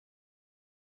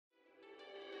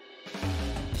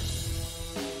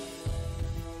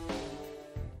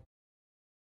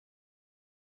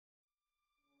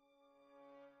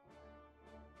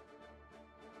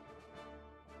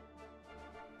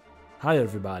Hi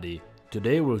everybody!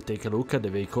 Today we'll take a look at the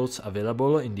vehicles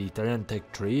available in the Italian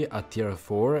Tech Tree at Tier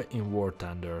 4 in War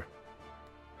Thunder.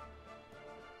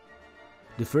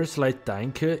 The first light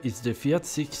tank is the Fiat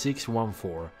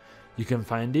 6614. You can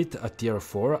find it at Tier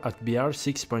 4 at BR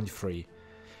 6.3.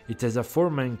 It has a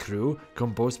 4-man crew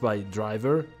composed by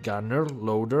driver, gunner,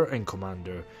 loader and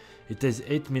commander. It has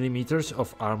 8mm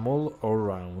of armor all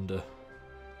round.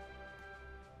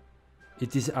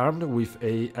 It is armed with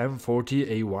a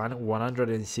M40A1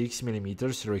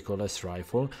 106mm recoilless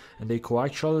rifle and a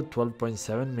coaxial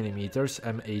 12.7mm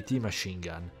M80 machine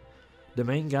gun. The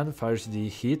main gun fires the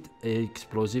HIT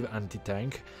high-explosive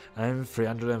anti-tank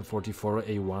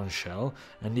M344A1 shell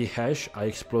and the HESH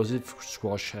high-explosive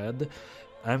squash head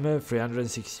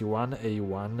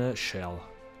M361A1 shell.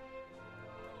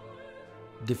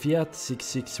 The Fiat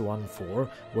 6614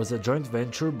 was a joint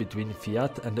venture between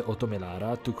Fiat and Oto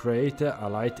Melara to create a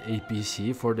light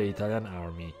APC for the Italian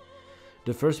army.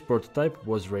 The first prototype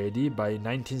was ready by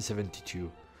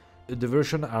 1972. The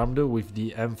version armed with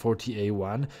the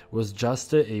M40A1 was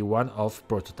just a one-off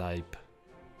prototype.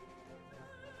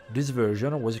 This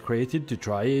version was created to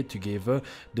try to give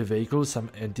the vehicle some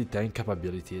anti-tank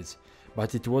capabilities,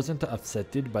 but it wasn't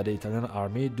accepted by the Italian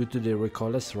army due to the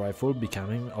recoilless rifle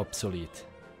becoming obsolete.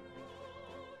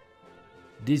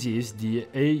 This is the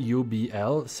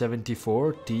AUBL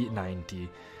 74T90,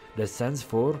 that stands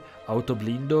for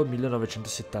Autoblindo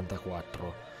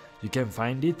 1974. You can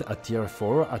find it at Tier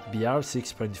 4 at BR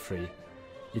 6.3.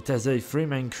 It has a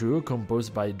 3-man crew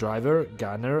composed by driver,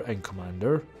 gunner and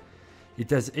commander. It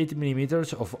has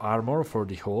 8mm of armor for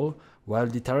the hull, while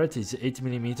the turret is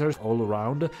 8mm all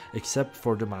around except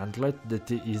for the mantlet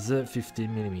that is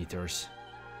 15mm.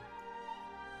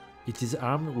 It is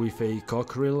armed with a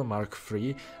Cockerill Mark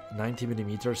III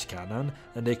 90mm cannon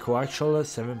and a coaxial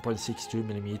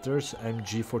 7.62mm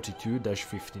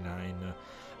MG42-59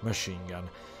 machine gun.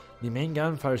 The main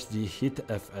gun fires the HIT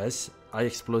FS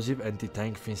high-explosive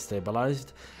anti-tank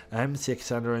fin-stabilized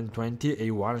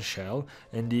M620A1 shell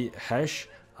and the HESH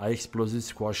high-explosive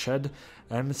squash head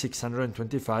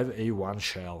M625A1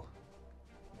 shell.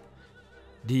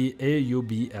 The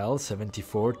AUBL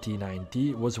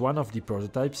 74T90 was one of the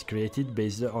prototypes created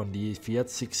based on the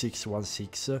Fiat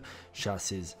 6616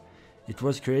 chassis. It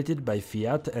was created by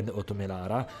Fiat and Oto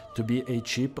Melara to be a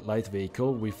cheap light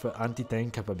vehicle with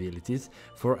anti-tank capabilities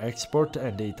for export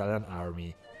and the Italian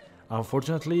army.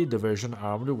 Unfortunately, the version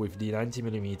armed with the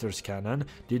 90mm cannon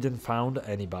didn't find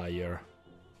any buyer.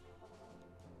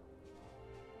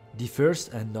 The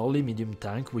first and only medium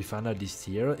tank we found at this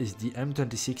tier is the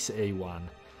M26A1.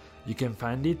 You can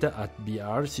find it at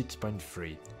BR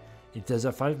 6.3. It has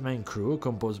a 5-man crew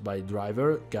composed by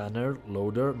driver, gunner,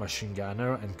 loader, machine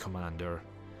gunner and commander.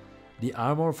 The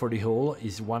armor for the hull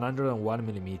is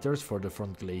 101mm for the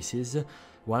front glacis,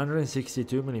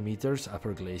 162mm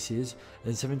upper glacis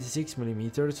and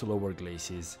 76mm lower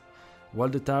glacis, while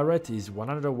the turret is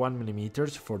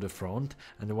 101mm for the front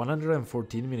and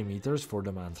 114mm for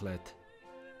the mantlet.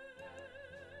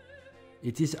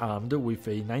 It is armed with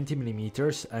a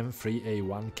 90mm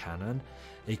M3A1 cannon,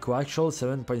 a coaxial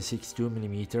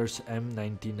 7.62mm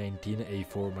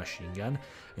M1919A4 machine gun,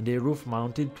 and a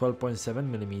roof-mounted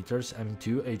 12.7mm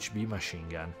M2 HB machine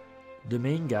gun. The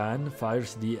main gun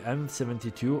fires the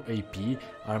M72 AP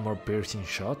armor-piercing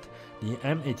shot, the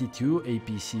M82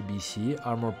 APC-BC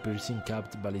armor-piercing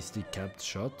capped ballistic capped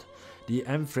shot, the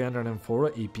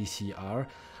M304 APCR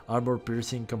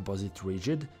armor-piercing composite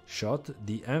rigid shot,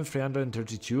 the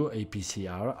M332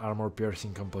 APCR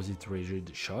armor-piercing composite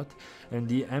rigid shot, and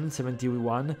the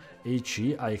M71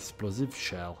 HE high-explosive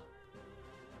shell.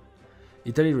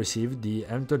 Italy received the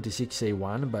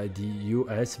M26A1 by the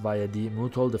US via the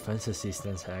Mutual Defense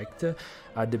Assistance Act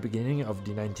at the beginning of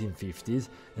the 1950s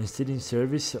and stayed in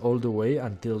service all the way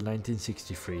until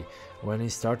 1963, when it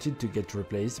started to get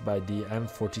replaced by the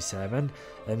M47,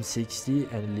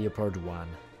 M60 and Leopard 1.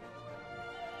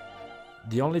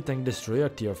 The only tank destroyer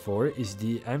at Tier 4 is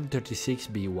the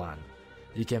M36B1.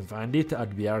 You can find it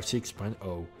at BR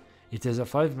 6.0. It has a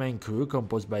 5-man crew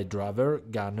composed by driver,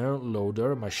 gunner,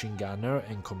 loader, machine gunner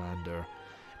and commander.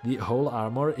 The whole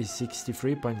armor is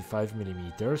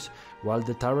 63.5mm, while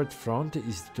the turret front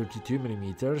is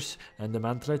 32mm and the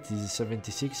mantlet is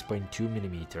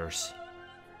 76.2mm.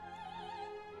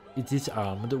 It is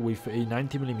armed with a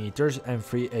 90mm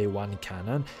M3A1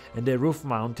 cannon and a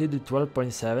roof-mounted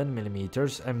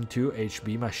 12.7mm M2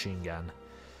 HB machine gun.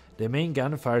 The main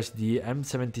gun fires the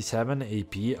M77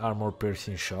 AP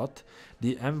armor-piercing shot,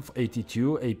 the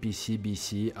M82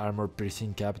 APC-BC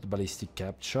armor-piercing capped ballistic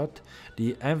capped shot,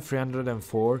 the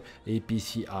M304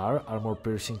 APCR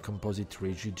armor-piercing composite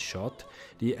rigid shot,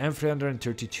 the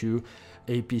M332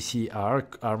 APCR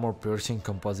armor-piercing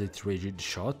composite rigid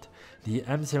shot, the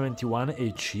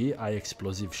M71HE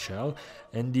high-explosive shell,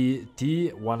 and the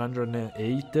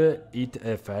T108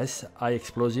 ITFS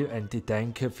high-explosive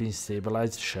anti-tank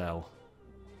fin-stabilized shell.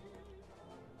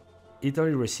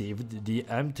 Italy received the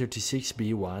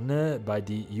M36B1 by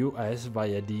the US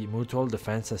via the Mutual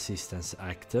Defense Assistance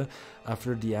Act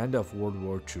after the end of World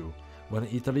War II, when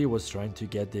Italy was trying to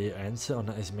get their hands on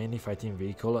as many fighting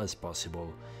vehicles as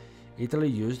possible. Italy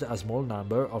used a small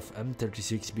number of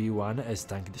M36B1 as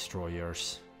tank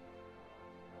destroyers.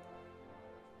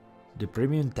 The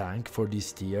premium tank for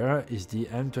this tier is the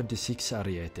M26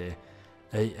 Ariete,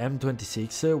 a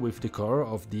M26 with the core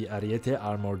of the Ariete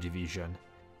Armor Division.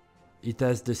 It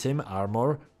has the same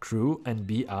armor, crew and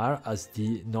BR as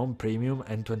the non-premium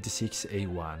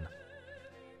M26A1.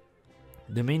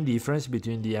 The main difference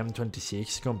between the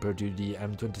M26 compared to the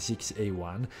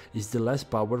M26A1 is the less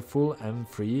powerful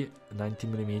M3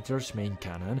 90mm main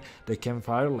cannon that can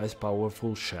fire less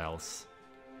powerful shells.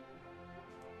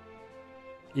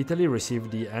 Italy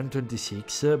received the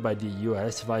M26 by the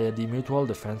US via the Mutual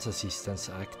Defense Assistance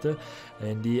Act,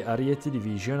 and the Ariete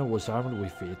Division was armed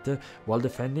with it while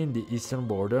defending the eastern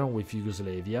border with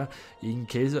Yugoslavia in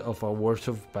case of a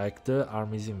Warsaw Pact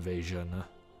armies invasion.